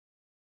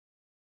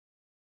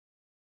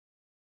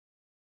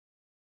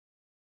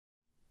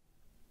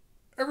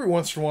Every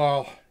once in a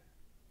while,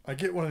 I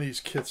get one of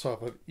these kits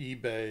off of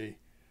eBay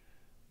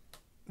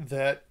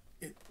that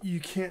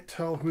you can't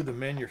tell who the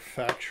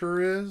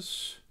manufacturer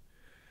is,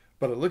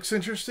 but it looks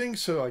interesting,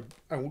 so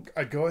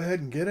I go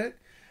ahead and get it.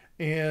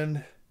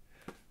 And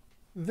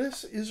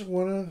this is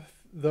one of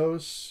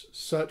those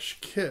such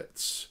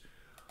kits.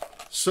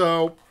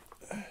 So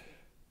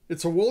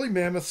it's a woolly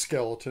mammoth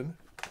skeleton,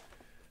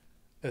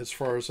 as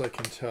far as I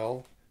can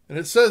tell, and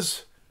it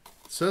says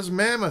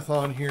mammoth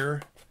on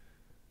here,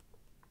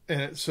 and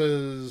it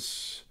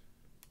says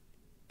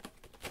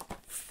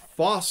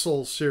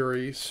fossil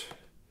series,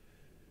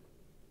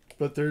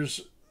 but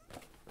there's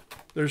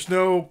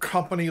no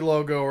company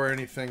logo or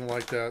anything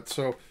like that.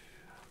 So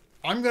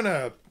I'm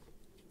gonna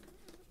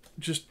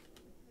just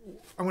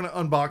I'm gonna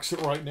unbox it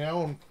right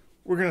now, and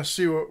we're gonna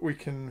see what we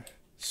can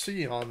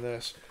see on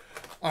this.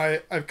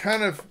 I've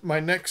kind of, my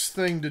next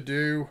thing to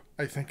do,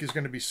 I think, is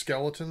going to be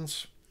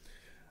skeletons.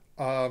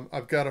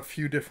 I've got a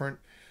few different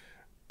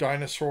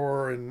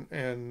dinosaur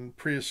and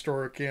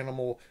prehistoric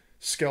animal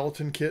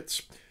skeleton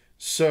kits.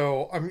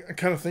 So I'm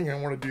kind of thinking I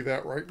want to do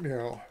that right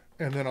now,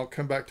 and then I'll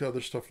come back to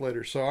other stuff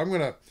later. So I'm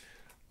gonna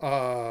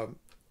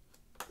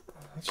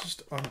let's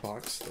just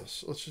unbox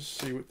this. Let's just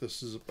see what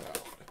this is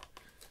about.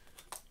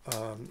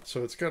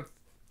 So it's got,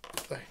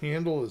 the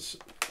handle is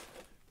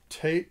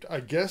taped.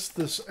 I guess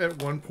this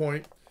at one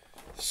point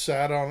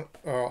sat on,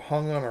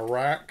 hung on a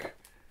rack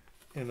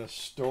in a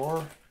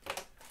store.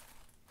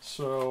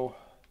 So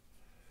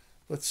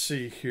let's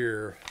see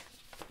here.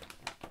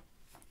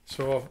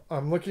 So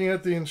I'm looking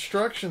at the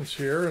instructions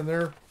here, and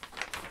they're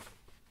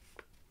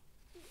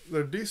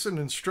decent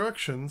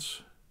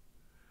instructions,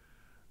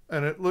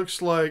 and it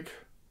looks like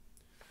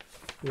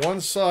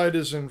one side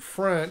is in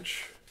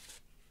French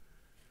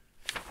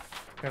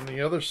and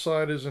the other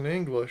side is in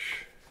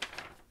English.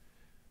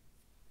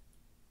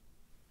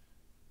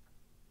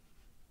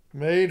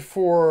 Made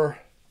for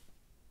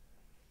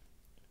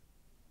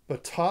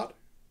Battat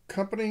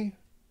Company,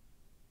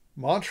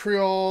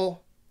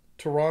 Montreal,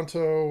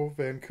 Toronto,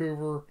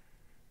 Vancouver.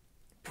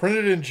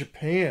 Printed in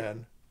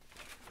Japan.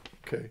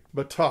 Okay,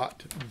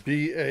 Battat,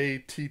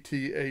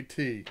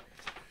 B-A-T-T-A-T.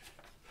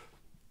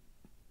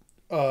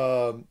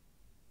 Wow,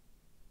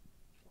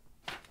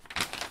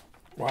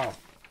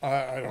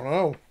 I don't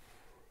know.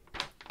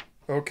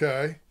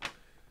 Okay,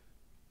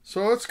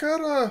 so it's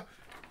got a,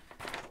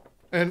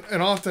 and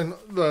often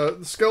the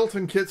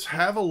skeleton kits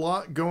have a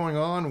lot going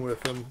on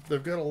with them.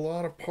 They've got a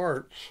lot of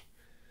parts.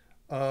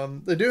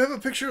 They do have a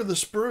picture of the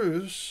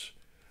sprues.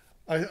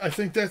 I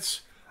think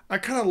that's, I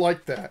kind of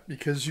like that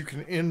because you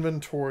can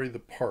inventory the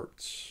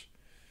parts.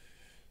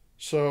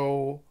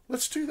 So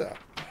let's do that.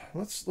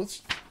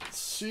 Let's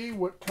see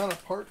what kind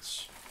of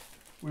parts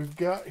we've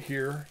got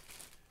here.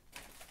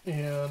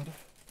 And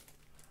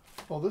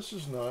oh, this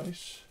is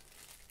nice.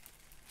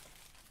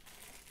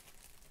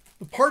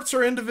 The parts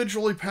are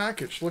individually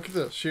packaged. Look at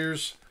this.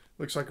 Here's,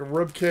 looks like a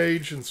rib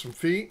cage and some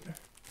feet.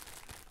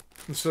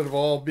 Instead of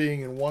all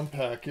being in one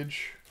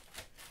package,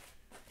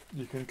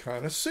 you can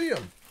kind of see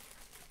them.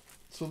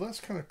 So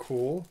that's kind of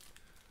cool.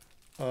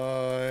 We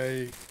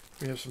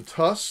have some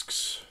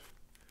tusks.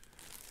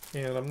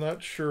 And I'm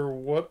not sure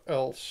what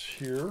else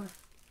here.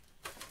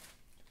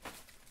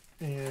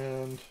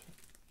 And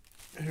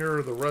here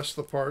are the rest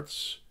of the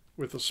parts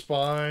with the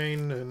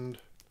spine, and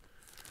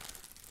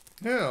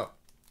yeah.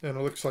 And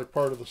it looks like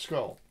part of the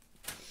skull.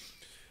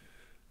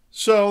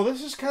 So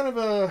this is kind of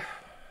a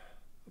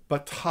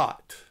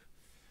Battat.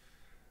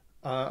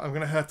 I'm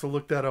going to have to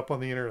look that up on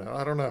the internet.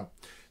 I don't know.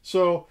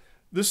 So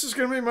this is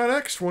going to be my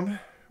next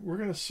one. We're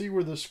going to see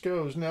where this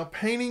goes. Now,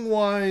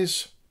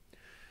 painting-wise,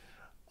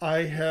 I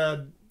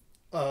had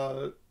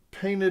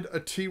painted a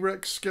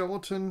T-Rex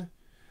skeleton,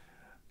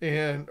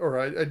 or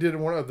I did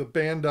one of the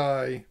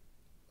Bandai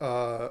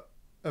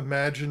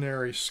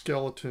imaginary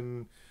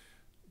skeleton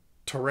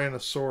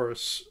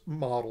Tyrannosaurus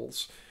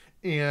models,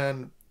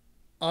 and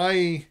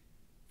I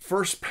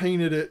first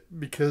painted it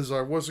because I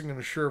wasn't going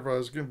to sure if I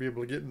was going to be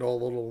able to get into all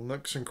the little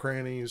nooks and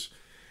crannies,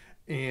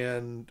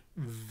 and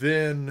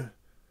then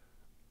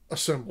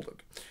assembled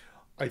it.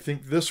 I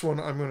think this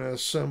one I'm going to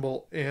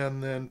assemble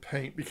and then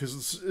paint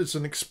because it's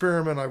an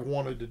experiment I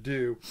wanted to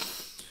do.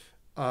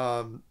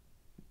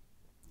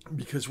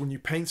 Because when you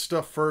paint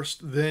stuff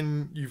first,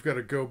 then you've got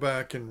to go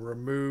back and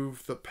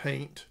remove the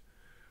paint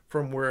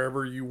from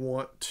wherever you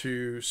want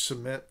to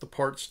cement the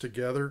parts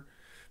together,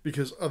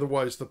 because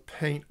otherwise the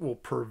paint will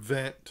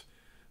prevent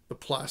the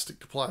plastic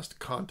to plastic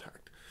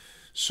contact.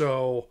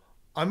 So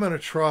I'm going to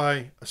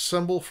try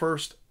assemble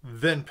first,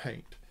 then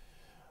paint.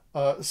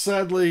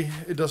 Sadly,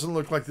 it doesn't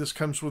look like this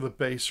comes with a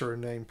base or a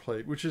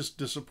nameplate, which is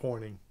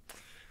disappointing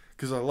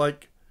because I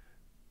like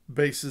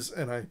bases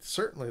and I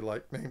certainly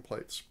like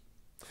nameplates.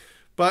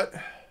 But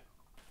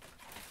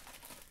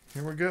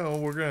here we go.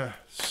 We're going to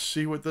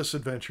see what this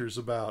adventure is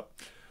about.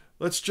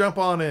 Let's jump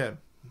on in.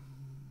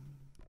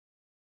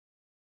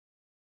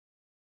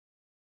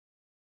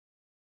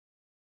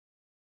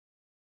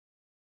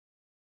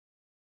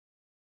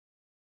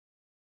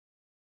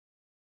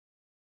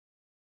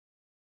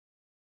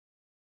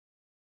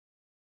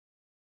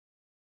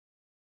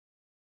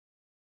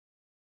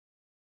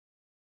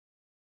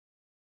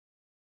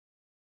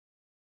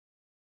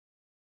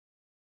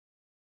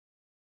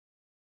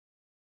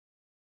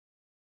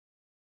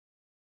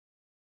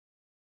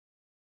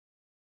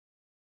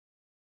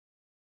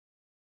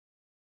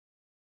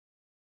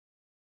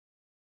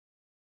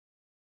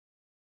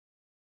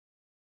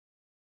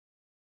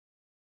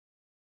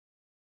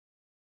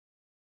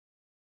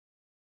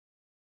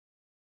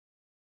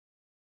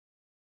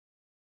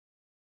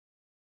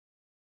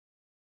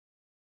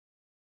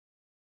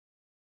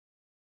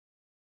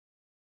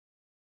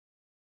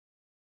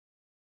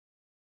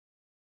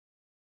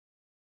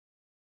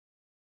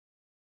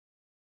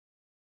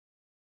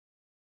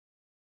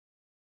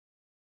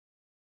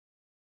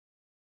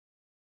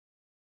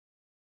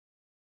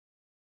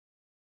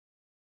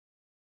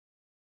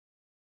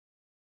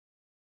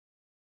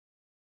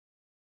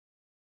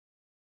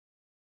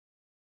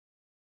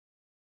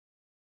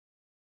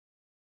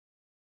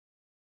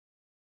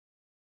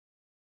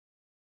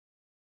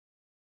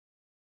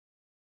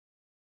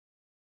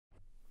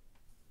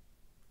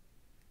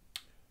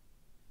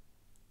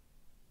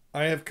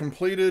 I have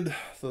completed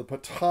the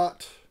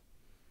Battat,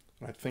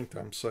 I think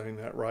I'm saying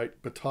that right,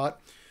 Battat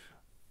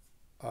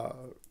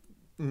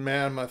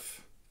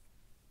Mammoth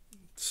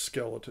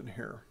skeleton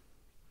here.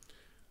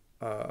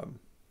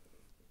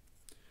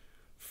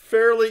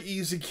 Fairly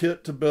easy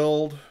kit to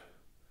build.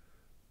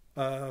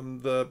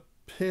 The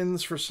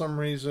pins, for some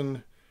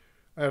reason,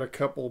 I had a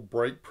couple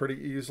break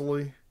pretty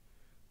easily.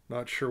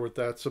 Not sure what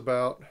that's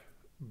about,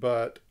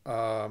 but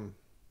oh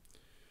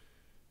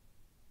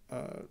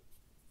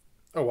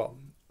well.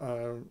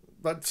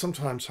 That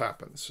sometimes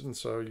happens, and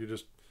so you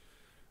just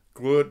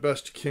glue it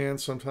best you can.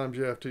 Sometimes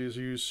you have to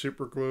use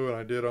super glue, and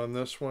I did on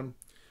this one.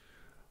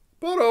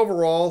 But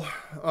overall,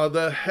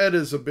 the head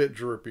is a bit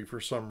droopy for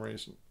some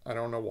reason. I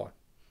don't know why,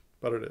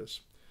 but it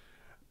is.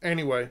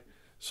 Anyway,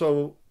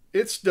 so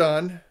it's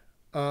done.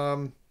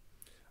 I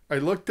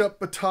looked up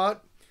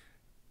Battat.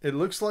 It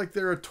looks like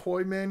they're a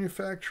toy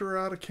manufacturer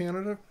out of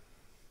Canada.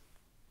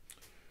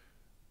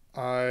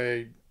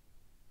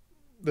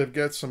 They've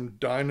got some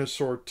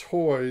dinosaur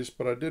toys,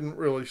 but I didn't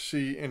really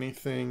see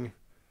anything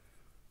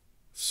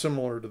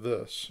similar to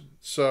this.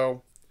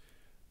 So,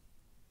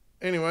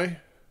 anyway,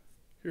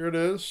 here it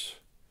is.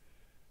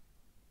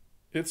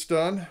 It's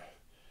done.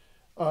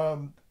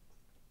 It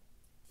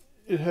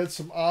had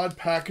some odd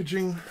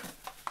packaging.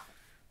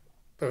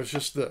 That was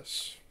just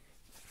this.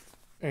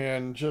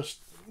 And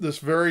just this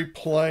very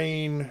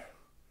plain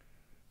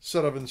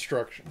set of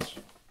instructions.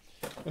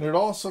 And it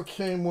also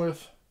came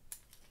with,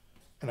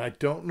 and I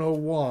don't know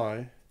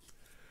why,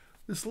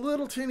 this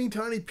little teeny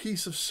tiny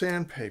piece of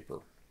sandpaper.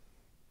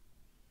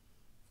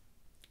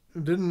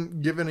 It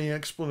didn't give any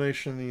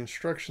explanation in the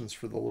instructions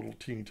for the little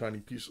teeny tiny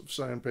piece of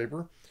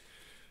sandpaper,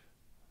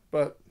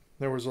 but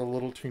there was a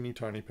little teeny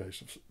tiny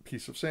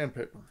piece of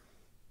sandpaper.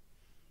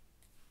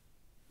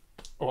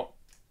 Oh,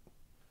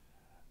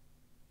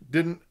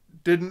 didn't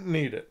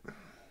need it.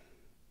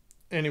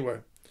 Anyway,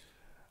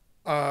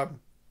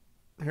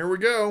 here we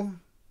go.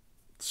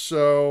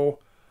 So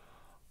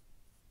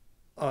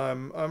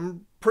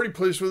I'm pretty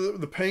pleased with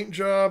it. The paint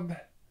job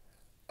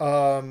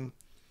kind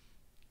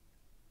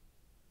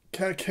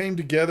of came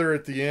together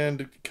at the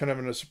end, kind of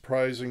in a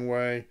surprising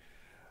way.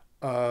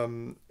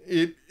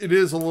 It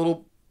is a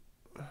little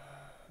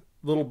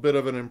bit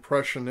of an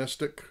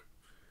impressionistic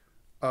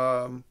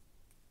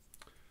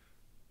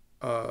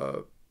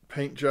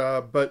paint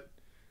job, but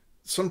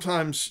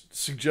sometimes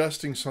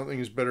suggesting something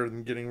is better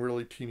than getting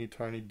really teeny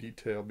tiny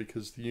detail,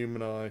 because the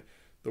human eye,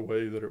 the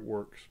way that it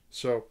works.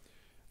 So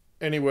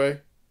anyway,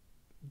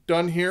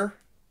 done here.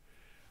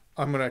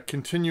 I'm going to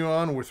continue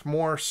on with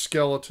more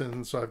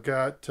skeletons. I've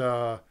got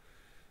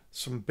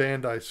some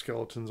Bandai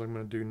skeletons I'm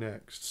going to do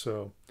next.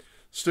 So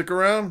stick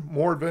around,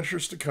 more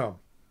adventures to come.